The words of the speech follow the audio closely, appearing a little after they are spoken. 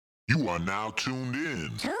You are now tuned in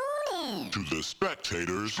to the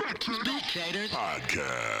Spectators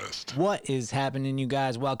Podcast. What is happening, you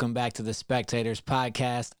guys? Welcome back to the Spectators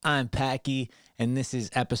Podcast. I'm Packy, and this is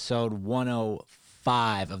episode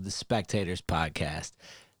 105 of the Spectators Podcast.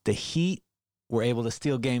 The Heat were able to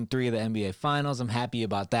steal Game 3 of the NBA Finals. I'm happy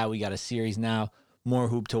about that. We got a series now, more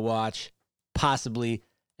hoop to watch, possibly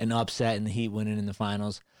an upset in the Heat winning in the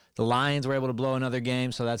Finals. The Lions were able to blow another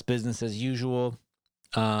game, so that's business as usual.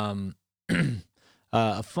 A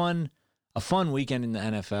fun weekend in the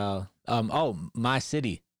NFL.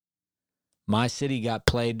 My city got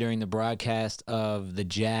played during the broadcast of the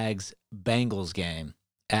Jags-Bengals game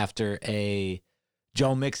after a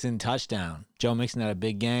Joe Mixon touchdown. Joe Mixon had a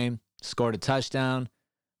big game, scored a touchdown.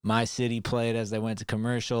 My city played as they went to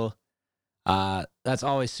commercial. That's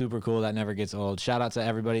always super cool. That never gets old. Shout out to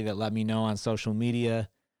everybody that let me know on social media.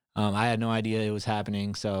 I had no idea it was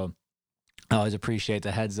happening, so I always appreciate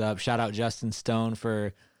the heads up. Shout out Justin Stone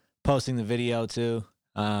for posting the video too.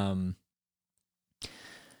 We're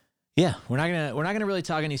not gonna really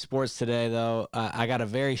talk any sports today though. I got a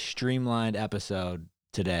very streamlined episode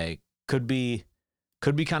today. Could be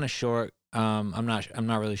kind of short. I'm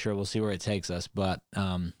not really sure. We'll see where it takes us, but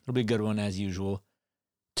it'll be a good one as usual.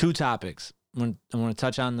 Two topics. I want to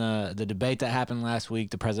touch on the debate that happened last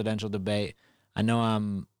week, the presidential debate. I know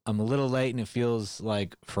I'm a little late and it feels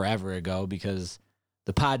like forever ago because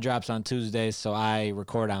the pod drops on Tuesdays, so I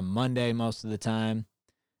record on Monday most of the time.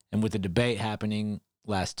 And with the debate happening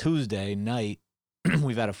last Tuesday night,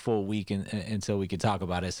 we've had a full week until we could talk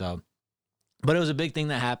about it. But it was a big thing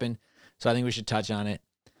that happened, so I think we should touch on it.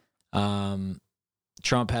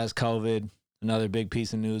 Trump has COVID, another big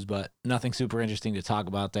piece of news, but nothing super interesting to talk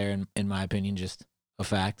about there, in my opinion, just a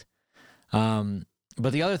fact. But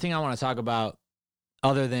the other thing I want to talk about,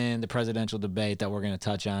 other than the presidential debate that we're going to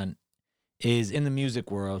touch on, is in the music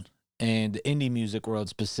world and the indie music world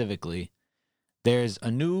specifically. There's a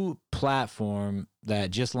new platform that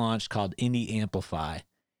just launched called Amplify,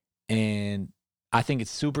 and I think it's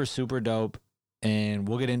super, super dope, and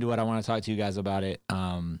we'll get into it. I want to talk to you guys about it,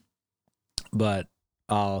 but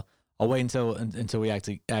I'll wait until we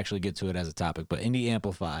actually get to it as a topic. But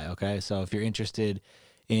Amplify, okay? So if you're interested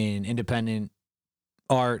in independent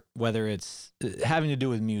art, whether it's having to do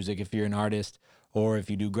with music, if you're an artist, or if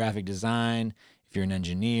you do graphic design, if you're an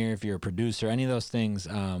engineer, if you're a producer, any of those things,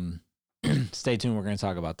 stay tuned. We're going to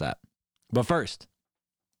talk about that. But first,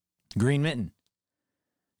 Green Mitten.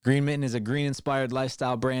 Green Mitten is a green-inspired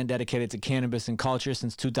lifestyle brand dedicated to cannabis and culture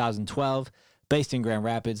since 2012. Based in Grand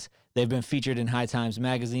Rapids, they've been featured in High Times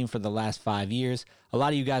magazine for the last 5 years. A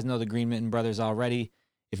lot of you guys know the Green Mitten brothers already.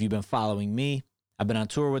 If you've been following me, I've been on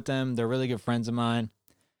tour with them. They're really good friends of mine.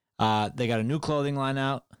 They got a new clothing line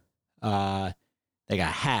out. They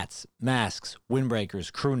got hats, masks,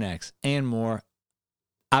 windbreakers, crew necks, and more.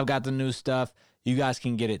 I've got the new stuff. You guys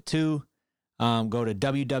can get it too. Go to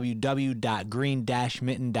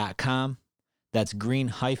www.green-mitten.com. That's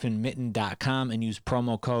green-mitten.com and use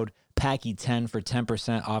promo code PACKY10 for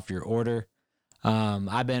 10% off your order.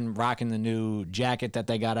 I've been rocking the new jacket that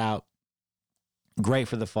they got out. Great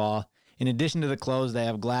for the fall. In addition to the clothes, they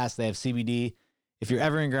have glass, they have CBD. If you're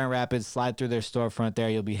ever in Grand Rapids, slide through their storefront there.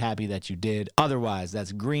 You'll be happy that you did. Otherwise,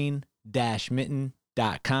 that's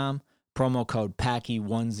green-mitten.com. Promo code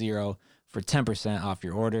PACKY10 for 10% off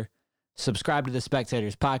your order. Subscribe to the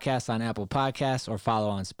Spectators Podcast on Apple Podcasts or follow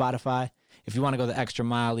on Spotify. If you want to go the extra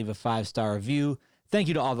mile, leave a 5-star review. Thank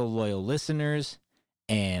you to all the loyal listeners,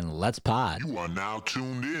 and let's pod. You are now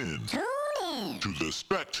tuned in to the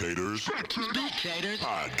Spectators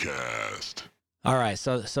Podcast. All right,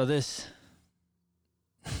 so this,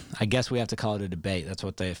 I guess we have to call it a debate. That's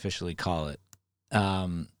what they officially call it.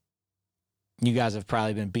 You guys have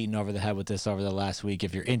probably been beaten over the head with this over the last week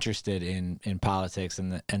if you're interested in politics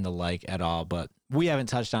and the like at all. But we haven't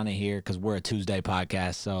touched on it here because we're a Tuesday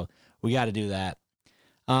podcast, so we got to do that.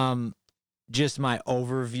 Just my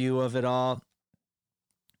overview of it all.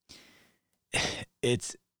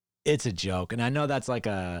 It's a joke, and I know that's like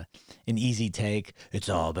an easy take. It's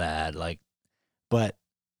all bad, but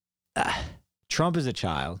Trump is a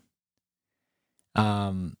child.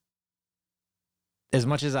 As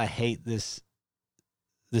much as I hate this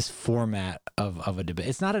format of a debate,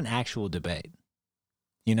 it's not an actual debate,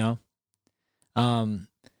 you know? And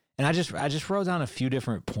I just wrote down a few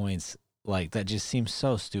different points that just seem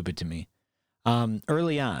so stupid to me.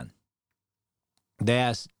 Early on, they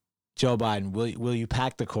asked Joe Biden, will you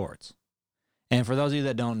pack the courts? And for those of you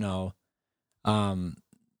that don't know,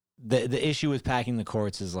 the issue with packing the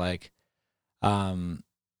courts is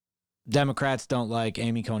Democrats don't like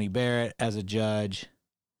Amy Coney Barrett as a judge.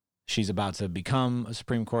 She's about to become a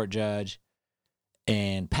Supreme Court judge,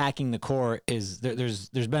 and packing the court is there's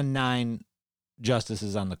been 9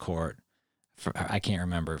 justices on the court. I can't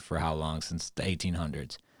remember for how long, since the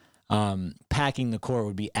 1800s. Packing the court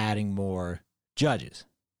would be adding more judges.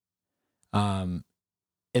 And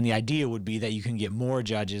the idea would be that you can get more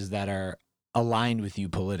judges that are aligned with you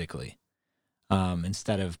politically,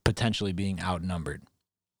 instead of potentially being outnumbered.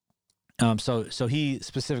 So he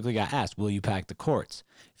specifically got asked, will you pack the courts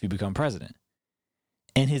if you become president?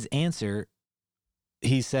 And his answer,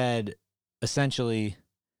 he said, essentially,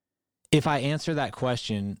 if I answer that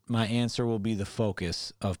question, my answer will be the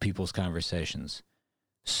focus of people's conversations.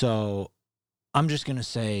 So I'm just going to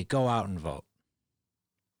say, go out and vote.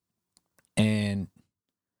 And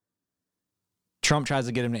Trump tries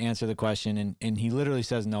to get him to answer the question, and he literally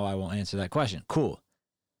says, no, I won't answer that question. Cool.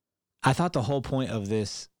 I thought the whole point of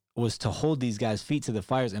this was to hold these guys' feet to the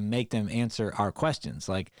fires and make them answer our questions.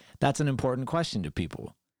 Like, that's an important question to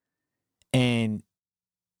people. And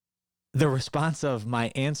the response of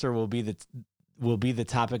my answer will be the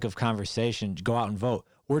topic of conversation. Go out and vote.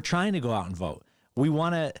 We're trying to go out and vote. We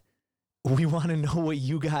want to know what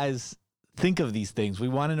you guys think of these things. We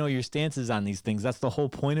want to know your stances on these things. That's the whole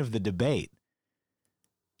point of the debate.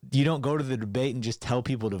 You don't go to the debate and just tell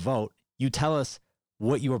people to vote. You tell us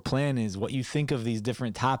what your plan is, what you think of these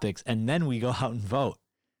different topics, and then we go out and vote.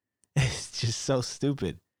 It's just so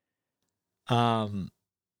stupid. All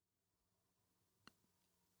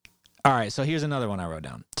right, so here's another one I wrote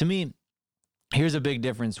down. To me, here's a big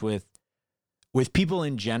difference with people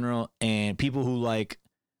in general and people who like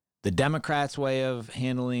the Democrats' way of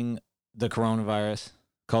handling the coronavirus,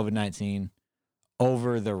 COVID-19,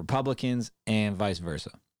 over the Republicans and vice versa.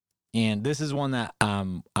 And this is one that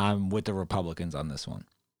I'm with the Republicans on this one.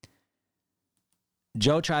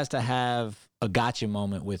 Joe tries to have a gotcha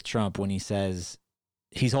moment with Trump when he says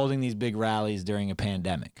he's holding these big rallies during a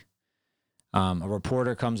pandemic. A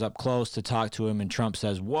reporter comes up close to talk to him, and Trump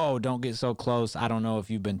says, whoa, don't get so close. I don't know if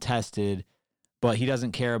you've been tested, but he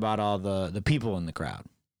doesn't care about all the people in the crowd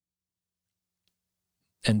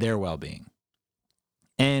and their well-being.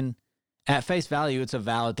 And at face value, it's a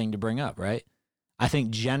valid thing to bring up, right? I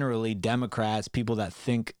think generally Democrats, people that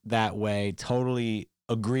think that way, totally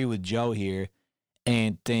agree with Joe here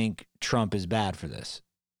and think Trump is bad for this.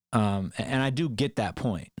 And I do get that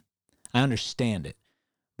point. I understand it,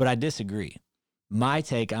 but I disagree. My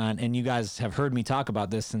take on, and you guys have heard me talk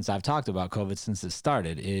about this since I've talked about COVID since it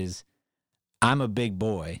started, is I'm a big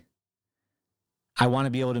boy. I want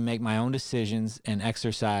to be able to make my own decisions and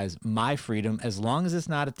exercise my freedom as long as it's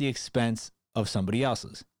not at the expense of somebody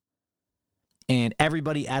else's. And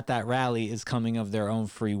everybody at that rally is coming of their own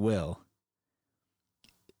free will.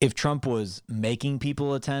 If Trump was making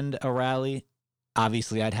people attend a rally,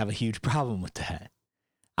 obviously I'd have a huge problem with that.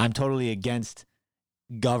 I'm totally against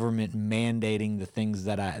government mandating the things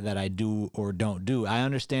that I do or don't do. I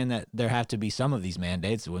understand that there have to be some of these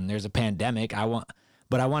mandates when there's a pandemic.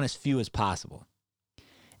 But I want as few as possible.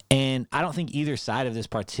 And I don't think either side of this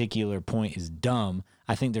particular point is dumb.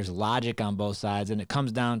 I think there's logic on both sides, and it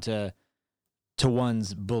comes down to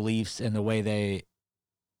one's beliefs and the way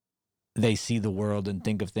they see the world and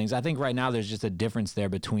think of things. I think right now there's just a difference there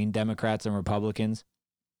between Democrats and Republicans,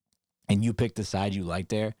 and you pick the side you like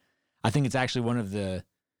there. I think it's actually one of the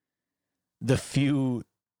few.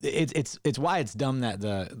 It's why it's dumb that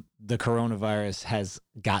the coronavirus has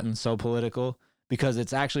gotten so political, because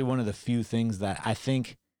it's actually one of the few things that I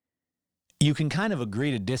think you can kind of agree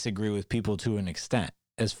to disagree with people to an extent,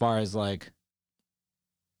 as far as like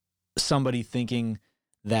somebody thinking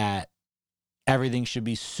that everything should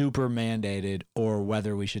be super mandated, or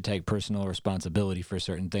whether we should take personal responsibility for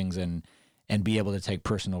certain things and be able to take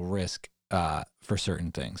personal risk for certain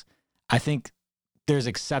things. I think there's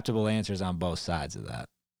acceptable answers on both sides of that,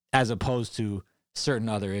 as opposed to certain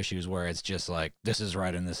other issues where it's just like, this is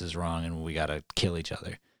right and this is wrong and we got to kill each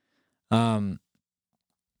other.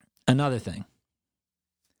 Another thing,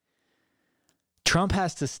 Trump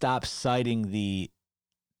has to stop citing the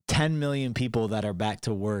 10 million people that are back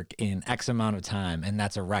to work in X amount of time, and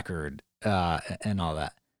that's a record, and all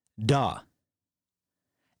that. Duh.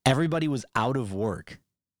 Everybody was out of work,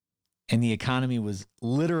 and the economy was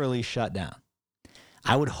literally shut down.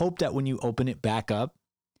 I would hope that when you open it back up,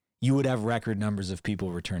 you would have record numbers of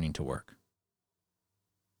people returning to work.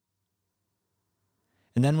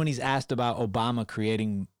 And then when he's asked about Obama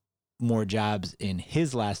creating more jobs in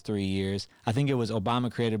his last 3 years, I think it was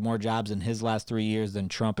Obama created more jobs in his last 3 years than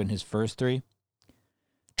Trump in his first 3.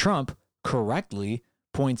 Trump correctly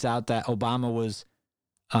points out that Obama was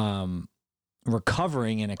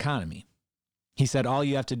recovering an economy. He said all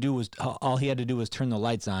he had to do was turn the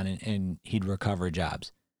lights on and he'd recover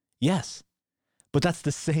jobs. Yes. But that's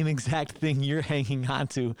the same exact thing you're hanging on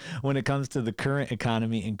to when it comes to the current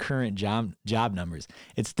economy and current job numbers.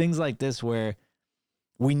 It's things like this where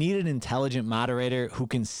we need an intelligent moderator who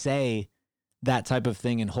can say that type of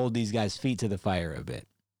thing and hold these guys' feet to the fire a bit.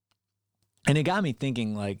 And it got me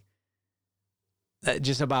thinking, like,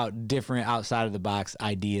 just about different outside of the box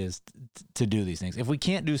ideas to do these things. If we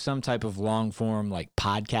can't do some type of long form, like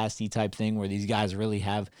podcasty type thing where these guys really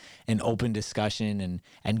have an open discussion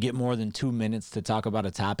and get more than 2 minutes to talk about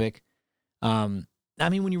a topic. I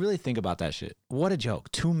mean, when you really think about that shit, what a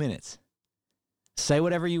joke. 2 minutes. Say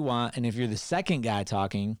whatever you want. And if you're the second guy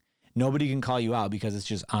talking, nobody can call you out because it's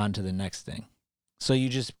just on to the next thing. So you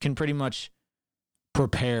just can pretty much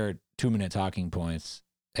prepare 2-minute talking points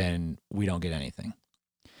and we don't get anything.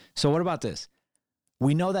 So what about this?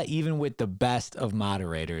 We know that even with the best of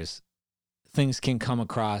moderators, things can come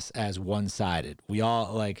across as one-sided. We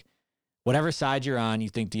all, like, whatever side you're on, you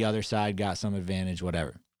think the other side got some advantage,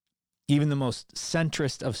 whatever. Even the most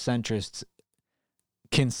centrist of centrists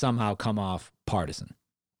can somehow come off partisan.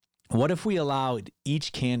 What if we allowed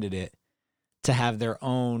each candidate to have their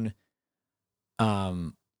own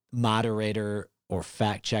moderator or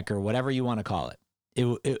fact checker, whatever you want to call it?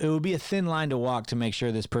 It would be a thin line to walk to make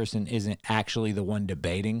sure this person isn't actually the one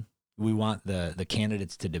debating. We want the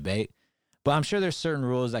candidates to debate. But I'm sure there's certain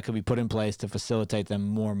rules that could be put in place to facilitate them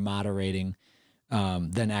more moderating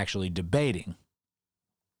than actually debating.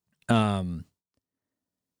 But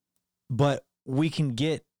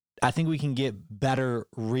I think we can get better,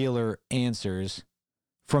 realer answers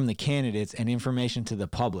from the candidates and information to the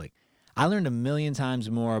public. I learned 1,000,000 times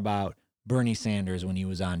more about Bernie Sanders when he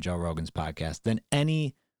was on Joe Rogan's podcast than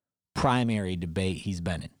any primary debate he's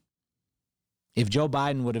been in. If Joe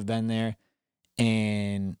Biden would have been there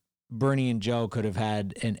and Bernie and Joe could have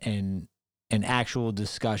had an actual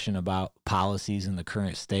discussion about policies in the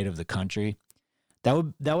current state of the country, that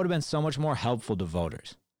would have been so much more helpful to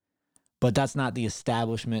voters. But that's not the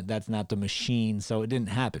establishment, that's not the machine, so it didn't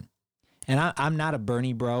happen. And I'm not a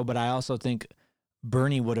Bernie bro, but I also think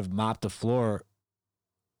Bernie would have mopped the floor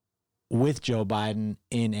with Joe Biden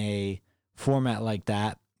in a format like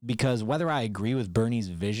that, because whether I agree with Bernie's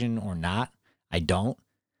vision or not, I don't.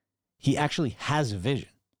 He actually has a vision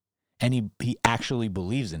and he actually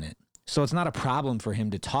believes in it. So it's not a problem for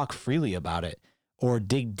him to talk freely about it or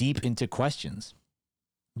dig deep into questions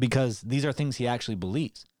because these are things he actually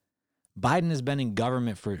believes. Biden has been in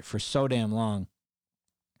government for so damn long.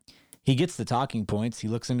 He gets the talking points. He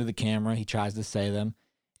looks into the camera. He tries to say them.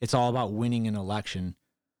 It's all about winning an election.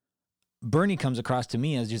 Bernie comes across to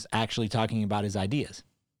me as just actually talking about his ideas.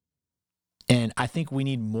 And I think we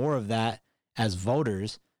need more of that as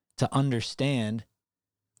voters to understand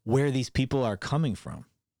where these people are coming from.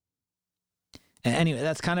 And anyway,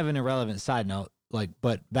 that's kind of an irrelevant side note.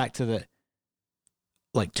 But back to the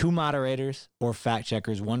 2 moderators or fact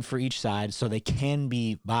checkers, one for each side, so they can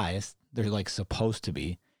be biased. They're supposed to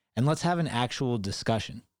be. And let's have an actual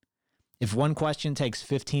discussion. If one question takes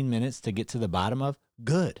 15 minutes to get to the bottom of,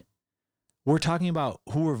 good. We're talking about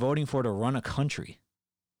who we're voting for to run a country.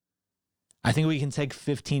 I think we can take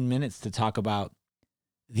 15 minutes to talk about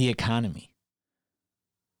the economy.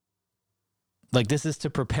 This is to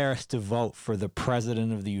prepare us to vote for the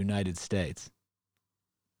president of the United States.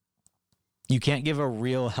 You can't give a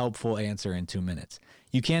real helpful answer in 2 minutes.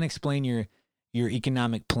 You can't explain your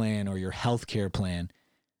economic plan or your healthcare plan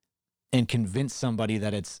and convince somebody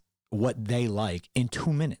that it's what they like in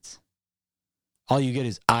 2 minutes. All you get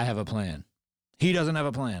is, I have a plan. He doesn't have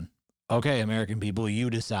a plan. Okay, American people, you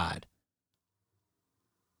decide.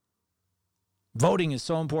 Voting is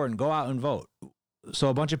so important. Go out and vote. So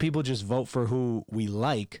a bunch of people just vote for who we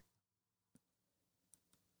like.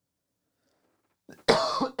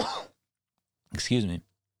 Excuse me.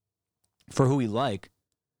 For who we like.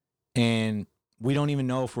 And we don't even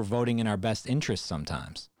know if we're voting in our best interest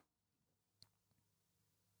sometimes.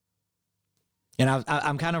 And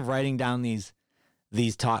I'm kind of writing down these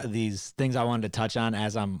things I wanted to touch on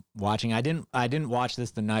as I'm watching. I didn't watch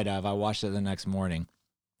this the night of. I watched it the next morning.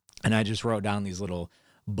 And I just wrote down these little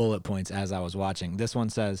bullet points as I was watching. This one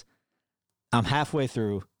says, I'm halfway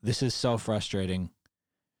through. This is so frustrating.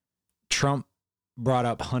 Trump brought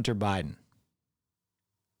up Hunter Biden.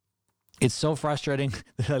 It's so frustrating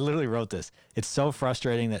that I literally wrote this. It's so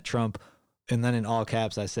frustrating that Trump, and then in all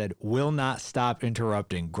caps I said, will not stop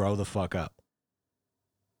interrupting. Grow the fuck up.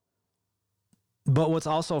 But what's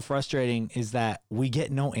also frustrating is that we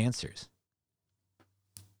get no answers.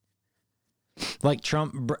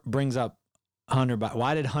 Trump brings up Hunter Biden.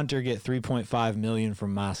 Why did Hunter get $3.5 million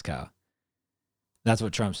from Moscow? That's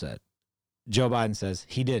what Trump said. Joe Biden says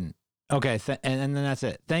he didn't. Okay, and then that's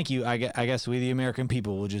it. Thank you. I guess we, the American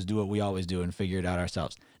people, will just do what we always do and figure it out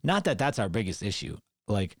ourselves. Not that that's our biggest issue.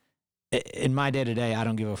 Like, in my day-to-day, I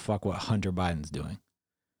don't give a fuck what Hunter Biden's doing.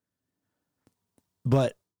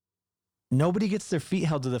 But nobody gets their feet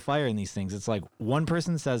held to the fire in these things. It's like one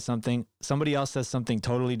person says something, somebody else says something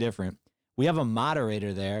totally different. We have a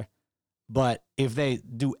moderator there, but if they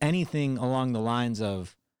do anything along the lines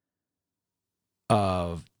of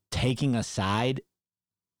taking a side,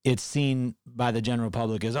 it's seen by the general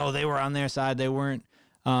public as, oh, they were on their side. They weren't,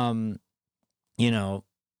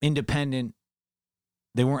 independent.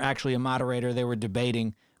 They weren't actually a moderator. They were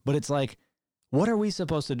debating. But it's like, what are we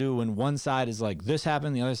supposed to do when one side is like, this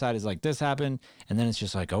happened, the other side is like, this happened, and then it's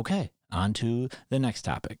just like, okay, on to the next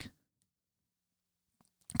topic.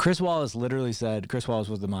 Chris Wallace literally said, Chris Wallace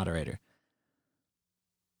was the moderator.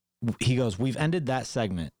 He goes, we've ended that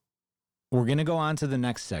segment. We're going to go on to the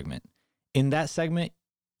next segment. In that segment,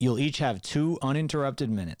 you'll each have 2 uninterrupted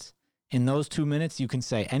minutes. In those 2 minutes, you can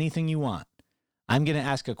say anything you want. I'm going to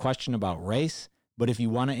ask a question about race, but if you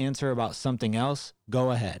want to answer about something else,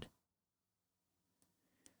 go ahead.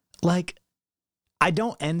 Like, I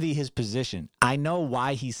don't envy his position. I know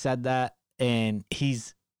why he said that, and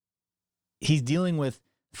he's dealing with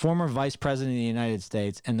former vice president of the United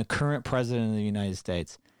States and the current president of the United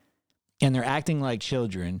States, and they're acting like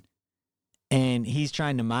children, and he's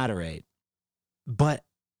trying to moderate. But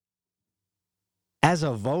as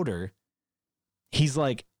a voter, he's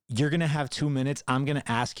like, you're going to have 2 minutes. I'm going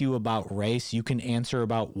to ask you about race. You can answer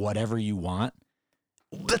about whatever you want.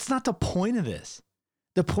 That's not the point of this.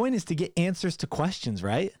 The point is to get answers to questions,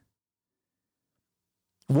 right?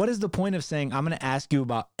 What is the point of saying, I'm going to ask you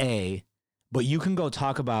about A, but you can go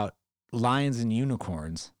talk about lions and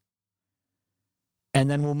unicorns,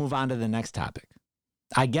 and then we'll move on to the next topic?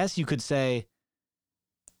 I guess you could say,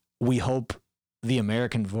 we hope the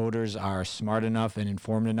American voters are smart enough and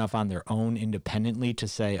informed enough on their own independently to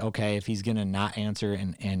say, okay, if he's going to not answer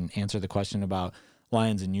and answer the question about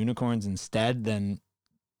lions and unicorns instead, then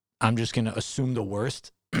I'm just going to assume the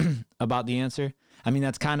worst about the answer. I mean,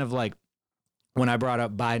 that's kind of like when I brought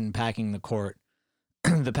up Biden packing the court,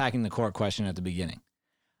 the packing the court question at the beginning.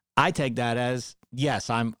 I take that as, yes,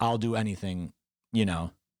 I'll do anything,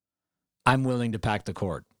 I'm willing to pack the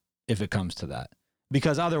court if it comes to that.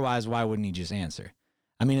 Because otherwise, why wouldn't he just answer?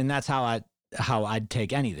 I mean, and that's how I'd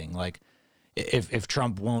take anything. Like, if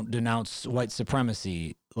Trump won't denounce white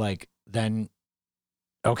supremacy, like, then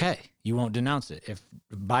okay, you won't denounce it. If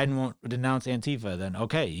Biden won't denounce Antifa, then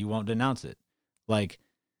okay, you won't denounce it. Like,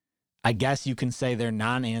 I guess you can say their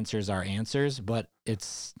non-answers are answers, but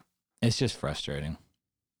it's just frustrating.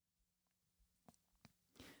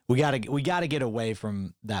 We gotta get away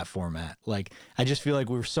from that format. Like, I just feel like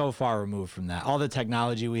we're so far removed from that. All the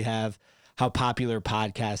technology we have, how popular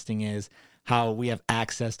podcasting is, how we have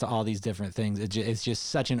access to all these different things. It's just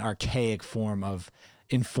such an archaic form of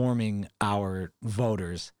informing our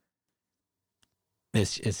voters.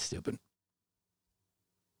 It's stupid.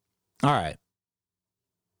 All right.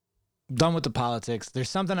 Done with the politics. There's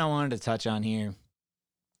something I wanted to touch on here.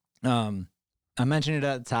 I mentioned it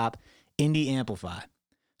at the top. Indie Amplify.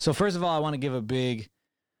 So first of all, I want to give a big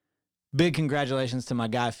congratulations to my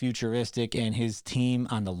guy Futuristic and his team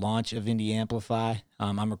on the launch of Indie Amplify.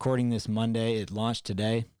 I'm recording this Monday. It launched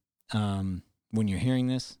today. When you're hearing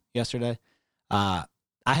this, yesterday. I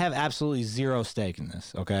have absolutely zero stake in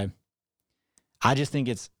this, okay? I just think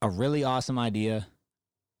it's a really awesome idea.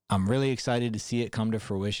 I'm really excited to see it come to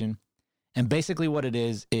fruition. And basically what it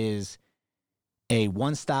is a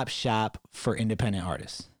one-stop shop for independent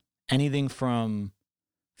artists. Anything from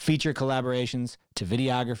feature collaborations to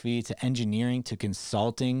videography to engineering to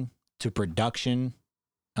consulting to production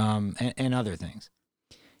and other things.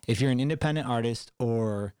 If you're an independent artist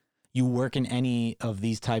or you work in any of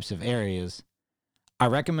these types of areas, I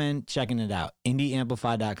recommend checking it out,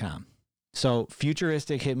 indieamplify.com. So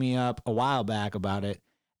Futuristic hit me up a while back about it,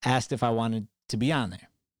 asked if I wanted to be on there.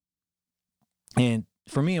 And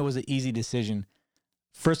for me, it was an easy decision.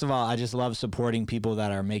 First of all, I just love supporting people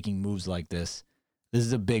that are making moves like this. This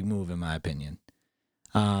is a big move, in my opinion.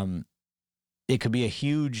 It could be a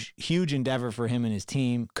huge, huge endeavor for him and his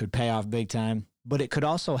team, could pay off big time, but it could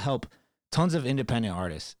also help tons of independent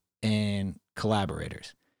artists and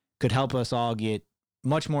collaborators. Could help us all get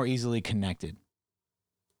much more easily connected.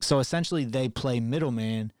 So essentially, they play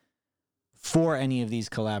middleman for any of these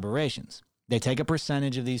collaborations. They take a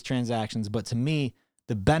percentage of these transactions, but to me,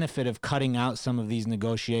 the benefit of cutting out some of these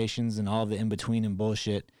negotiations and all the in-between and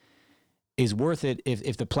bullshit is worth it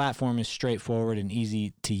if the platform is straightforward and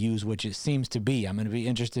easy to use, which it seems to be. I'm going to be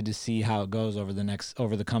interested to see how it goes over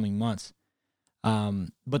the coming months.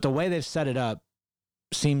 But the way they've set it up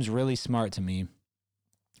seems really smart to me.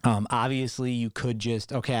 Obviously, you could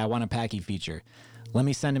just, okay, I want a Packy feature. Let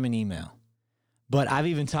me send him an email. But I've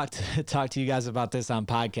even talked to you guys about this on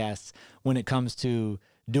podcasts when it comes to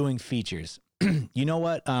doing features. You know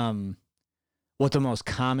what the most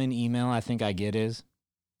common email I think I get is?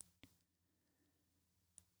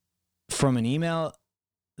 From an email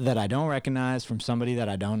that I don't recognize, from somebody that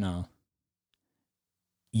I don't know.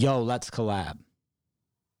 Yo, let's collab.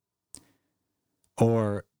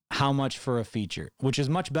 Or how much for a feature, which is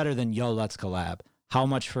much better than yo, let's collab. How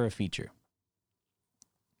much for a feature?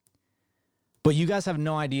 But you guys have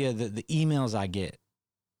no idea the emails I get.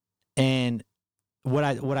 And what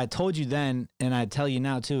I told you then, and I tell you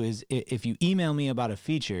now too, is if you email me about a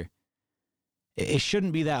feature, it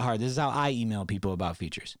shouldn't be that hard. This is how I email people about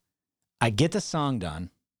features. I get the song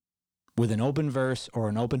done with an open verse or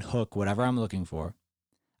an open hook, whatever I'm looking for.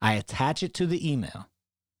 I attach it to the email.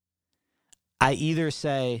 I either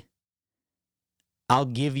say, I'll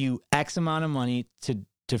give you X amount of money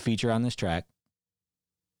to feature on this track,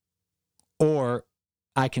 or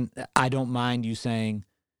I don't mind you saying,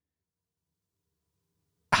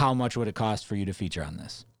 how much would it cost for you to feature on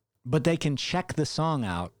this? But they can check the song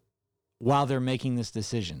out while they're making this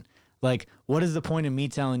decision. Like, what is the point of me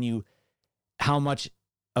telling you how much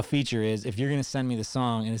a feature is if you're going to send me the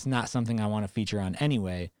song and it's not something I want to feature on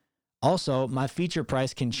anyway? Also, my feature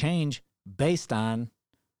price can change based on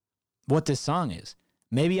what this song is.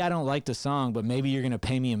 Maybe I don't like the song, but maybe you're going to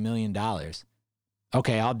pay me $1 million.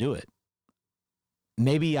 Okay, I'll do it.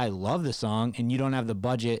 Maybe I love the song and you don't have the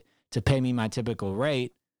budget to pay me my typical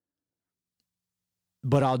rate,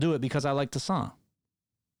 but I'll do it because I like the song.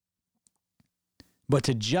 But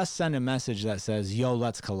to just send a message that says, yo,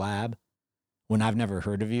 let's collab, when I've never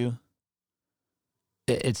heard of you,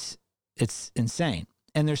 it's insane.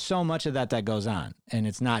 And there's so much of that goes on. And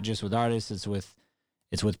it's not just with artists, it's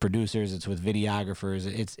with producers, it's with videographers.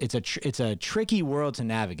 It's a tricky world to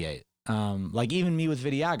navigate. Like even me with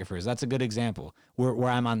videographers, that's a good example where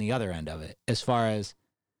I'm on the other end of it. As far as,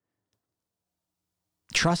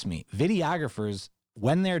 trust me, videographers,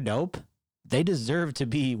 when they're dope, they deserve to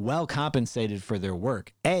be well compensated for their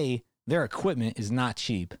work. Their equipment is not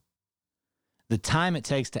cheap. The time it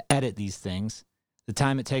takes to edit these things, the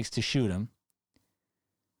time it takes to shoot them,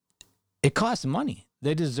 it costs money.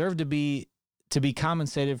 They deserve to be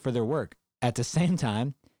compensated for their work. At the same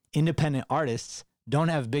time, independent artists don't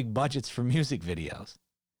have big budgets for music videos.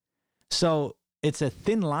 So it's a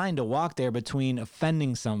thin line to walk there between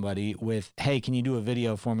offending somebody with, hey, can you do a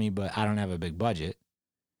video for me, but I don't have a big budget,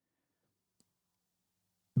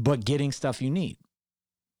 but getting stuff you need.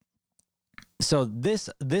 So this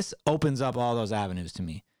opens up all those avenues to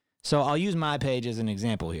me. So I'll use my page as an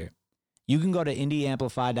example here. You can go to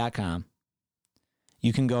indieamplify.com.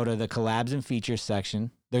 You can go to the collabs and features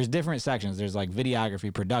section. There's different sections. There's like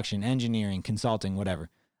videography, production, engineering, consulting, whatever.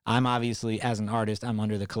 I'm obviously, as an artist, I'm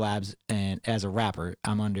under the collabs, and as a rapper,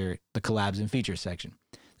 I'm under the collabs and features section.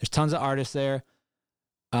 There's tons of artists there.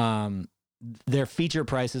 Their feature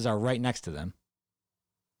prices are right next to them.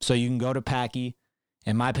 So you can go to Packy,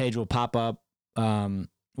 and my page will pop up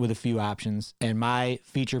with a few options. And my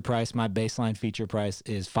feature price, my baseline feature price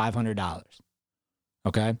is $500.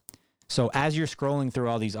 Okay? So as you're scrolling through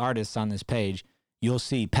all these artists on this page, you'll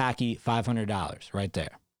see Packy $500 right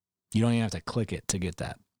there. You don't even have to click it to get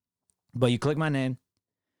that. But you click my name,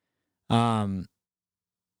 and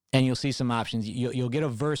you'll see some options. You'll get a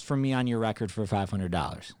verse from me on your record for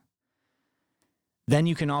 $500. Then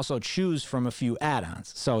you can also choose from a few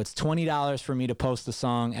add-ons. So it's $20 for me to post the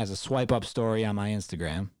song as a swipe-up story on my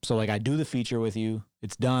Instagram. So like I do the feature with you.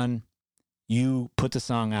 It's done. You put the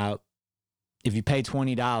song out. If you pay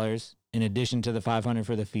 $20 in addition to the $500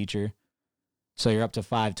 for the feature, so you're up to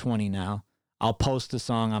 $520 now, I'll post the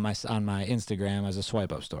song on my Instagram as a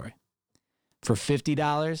swipe-up story. For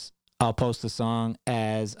 $50, I'll post the song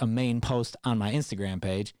as a main post on my Instagram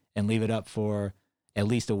page and leave it up for at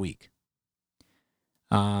least a week.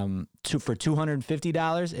 For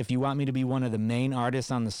 $250, if you want me to be one of the main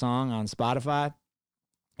artists on the song on Spotify,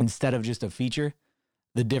 instead of just a feature,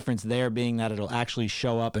 the difference there being that it'll actually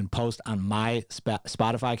show up and post on my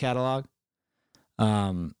Spotify catalog.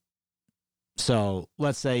 So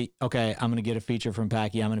let's say, okay, I'm going to get a feature from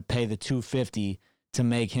Packy. I'm going to pay the $250 to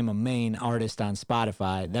make him a main artist on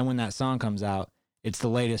Spotify. Then when that song comes out, it's the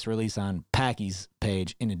latest release on Packy's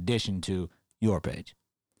page in addition to your page.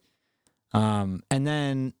 And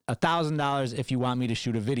then $1,000 if you want me to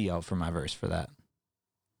shoot a video for my verse for that.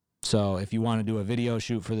 So if you want to do a video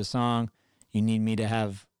shoot for the song, you need me to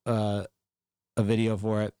have a video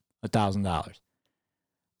for it, $1,000.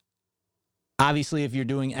 Obviously, if you're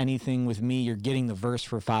doing anything with me, you're getting the verse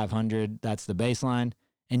for $500. That's the baseline.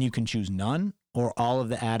 And you can choose none or all of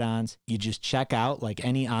the add-ons. You just check out like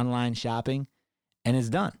any online shopping and it's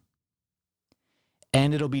done.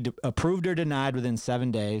 And it'll be approved or denied within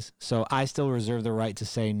 7 days. So I still reserve the right to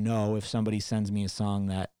say no if somebody sends me a song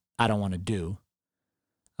that I don't want to do.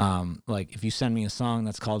 Like if you send me a song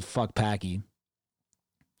that's called Fuck Packy,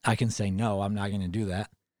 I can say no, I'm not going to do that.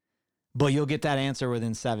 But you'll get that answer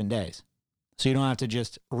within 7 days. So you don't have to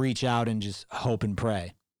just reach out and just hope and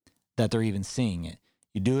pray that they're even seeing it.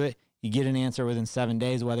 You do it, you get an answer within 7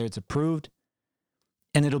 days, whether it's approved,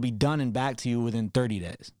 and it'll be done and back to you within 30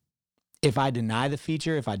 days. If I deny the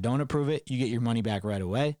feature, if I don't approve it, you get your money back right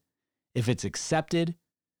away. If it's accepted,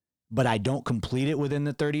 but I don't complete it within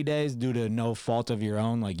the 30 days due to no fault of your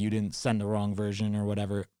own, like you didn't send the wrong version or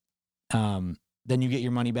whatever, then you get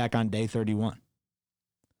your money back on day 31.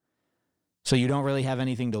 So you don't really have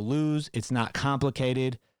anything to lose. It's not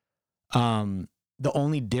complicated. The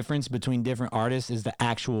only difference between different artists is the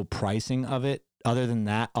actual pricing of it. Other than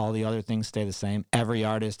that, all the other things stay the same. Every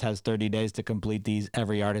artist has 30 days to complete these.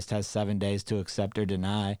 Every artist has 7 days to accept or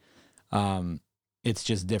deny. It's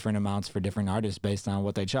just different amounts for different artists based on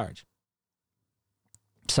what they charge.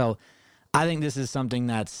 So I think this is something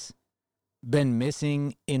that's been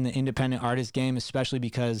missing in the independent artist game, especially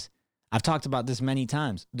because I've talked about this many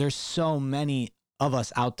times. There's so many of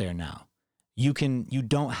us out there now. You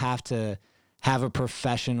don't have to have a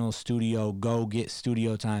professional studio, go get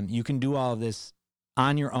studio time. You can do all of this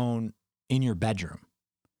on your own in your bedroom.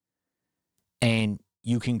 And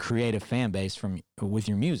you can create a fan base with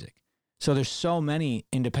your music. So there's so many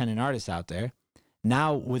independent artists out there.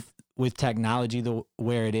 Now with technology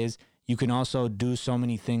where it is, you can also do so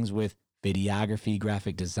many things with videography,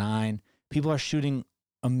 graphic design. People are shooting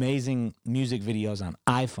amazing music videos on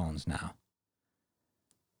iPhones now.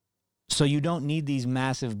 So you don't need these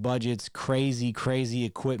massive budgets, crazy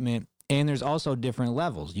equipment. And there's also different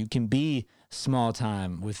levels. You can be small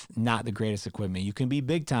time with not the greatest equipment. You can be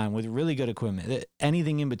big time with really good equipment,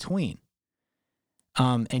 anything in between.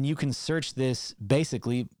 And you can search this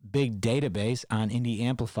basically big database on Indie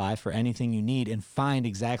Amplify for anything you need and find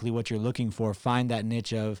exactly what you're looking for. Find that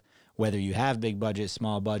niche of whether you have big budget,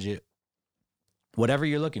 small budget, whatever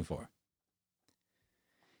you're looking for.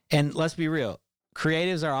 And let's be real.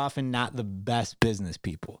 Creatives are often not the best business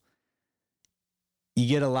people. You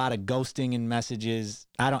get a lot of ghosting in messages.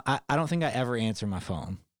 I don't think I ever answer my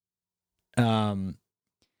phone.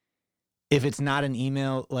 If it's not an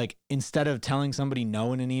email, like instead of telling somebody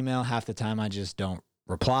no in an email, half the time I just don't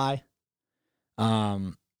reply.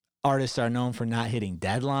 Artists are known for not hitting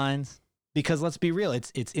deadlines because let's be real,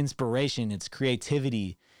 it's inspiration, it's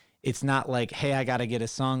creativity. It's not like, hey, I got to get a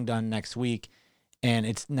song done next week. And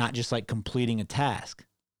it's not just like completing a task.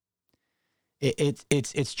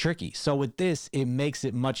 It's tricky. So with this, it makes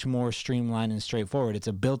it much more streamlined and straightforward. It's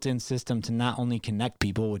a built-in system to not only connect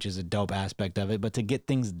people, which is a dope aspect of it, but to get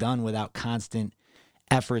things done without constant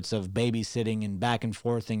efforts of babysitting and back and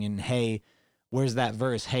forthing and, hey, where's that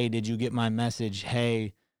verse? Hey, did you get my message?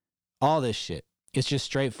 Hey, all this shit. It's just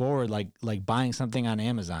straightforward, like buying something on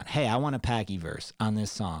Amazon. Hey, I want a Packy verse on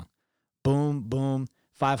this song. Boom, boom,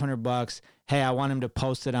 $500. Hey, I want him to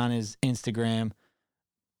post it on his Instagram.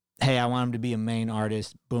 Hey, I want him to be a main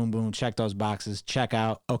artist. Boom, boom, check those boxes. Check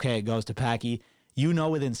out. Okay, it goes to Packy. You know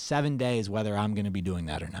within 7 days whether I'm going to be doing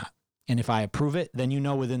that or not. And if I approve it, then you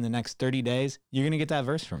know within the next 30 days, you're going to get that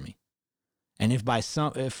verse from me. And if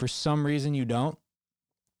for some reason you don't,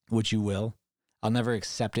 which you will, I'll never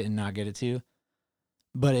accept it and not get it to you.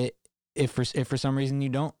 But if for some reason you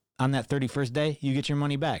don't, on that 31st day, you get your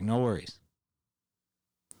money back. No worries.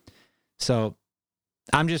 So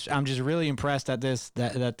I'm just really impressed at this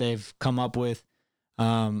that they've come up with.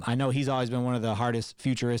 I know he's always been one of the hardest.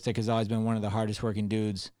 Futuristic has always been one of the hardest working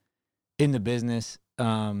dudes in the business.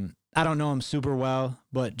 I don't know him super well,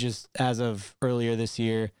 but just as of earlier this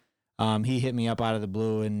year, he hit me up out of the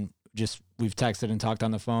blue and just we've texted and talked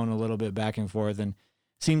on the phone a little bit back and forth, and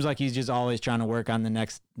seems like he's just always trying to work on the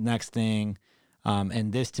next thing.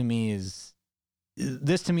 And this to me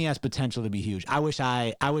has potential to be huge. I wish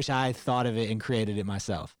I thought of it and created it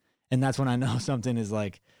myself. And that's when I know something is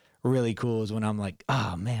like really cool, is when I'm like,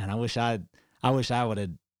 oh man, I wish I would have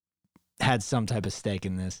had some type of stake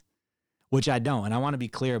in this, which I don't. And I want to be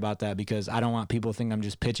clear about that because I don't want people to think I'm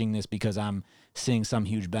just pitching this because I'm seeing some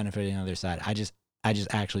huge benefit on the other side. I just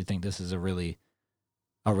actually think this is a really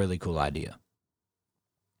cool idea.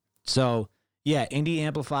 So yeah,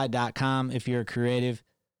 indieamplify.com if you're a creative.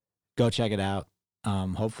 Go check it out.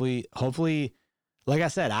 Hopefully, like I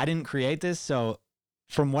said, I didn't create this, so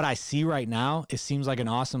from what I see right now, it seems like an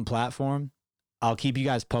awesome platform. I'll keep you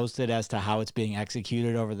guys posted as to how it's being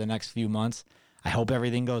executed over the next few months. I hope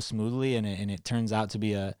everything goes smoothly and it turns out to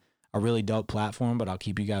be a really dope platform, but I'll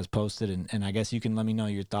keep you guys posted, and I guess you can let me know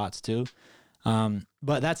your thoughts too.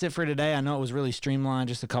 But that's it for today. I know it was really streamlined,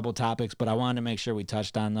 just a couple topics, but I wanted to make sure we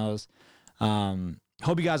touched on those.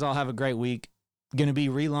 Hope you guys all have a great week. Going to be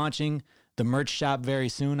relaunching the merch shop very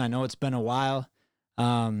soon. I know it's been a while.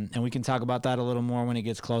 And we can talk about that a little more when it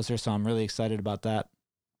gets closer. So I'm really excited about that.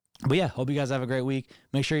 But yeah, hope you guys have a great week.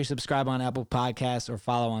 Make sure you subscribe on Apple Podcasts or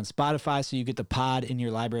follow on Spotify so you get the pod in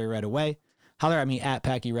your library right away. Holler at me at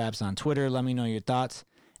Packy Raps on Twitter. Let me know your thoughts.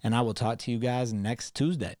 And I will talk to you guys next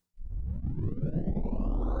Tuesday.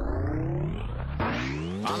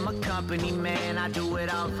 I'm a company man, I do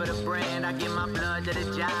it all for the brand. I give my blood to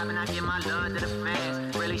the job and I give my love to the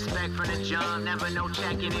fans. Really spec from the jump, never no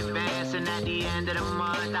check in advance. And at the end of the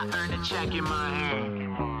month, I earn a check in my hand.